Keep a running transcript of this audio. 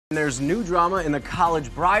There's new drama in the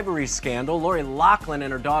college bribery scandal. Lori Loughlin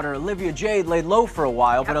and her daughter Olivia Jade laid low for a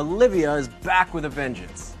while, but Olivia is back with a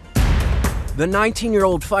vengeance. The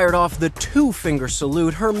 19-year-old fired off the two-finger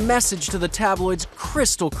salute. Her message to the tabloids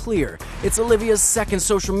crystal clear. It's Olivia's second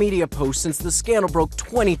social media post since the scandal broke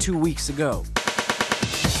 22 weeks ago.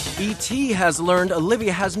 ET has learned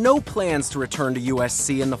Olivia has no plans to return to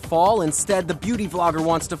USC in the fall. Instead, the beauty vlogger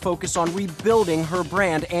wants to focus on rebuilding her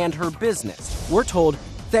brand and her business. We're told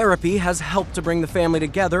therapy has helped to bring the family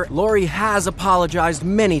together. Lori has apologized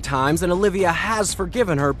many times, and Olivia has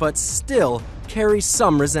forgiven her, but still carries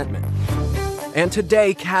some resentment. And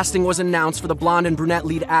today, casting was announced for the blonde and brunette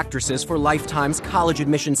lead actresses for Lifetime's college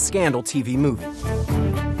admissions scandal TV movie.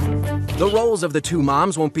 The roles of the two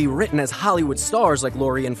moms won't be written as Hollywood stars like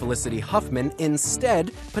Lori and Felicity Huffman.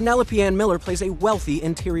 Instead, Penelope Ann Miller plays a wealthy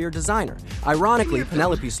interior designer. Ironically,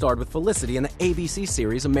 Penelope starred with Felicity in the ABC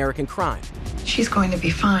series American Crime. She's going to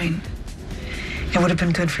be fine. It would have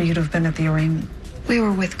been good for you to have been at the arraignment. We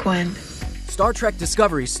were with Gwen. Star Trek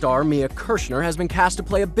Discovery star Mia Kirshner has been cast to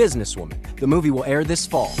play a businesswoman. The movie will air this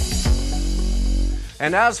fall.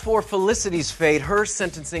 And as for Felicity's fate, her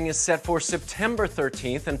sentencing is set for September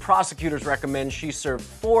 13th, and prosecutors recommend she serve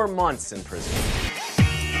 4 months in prison.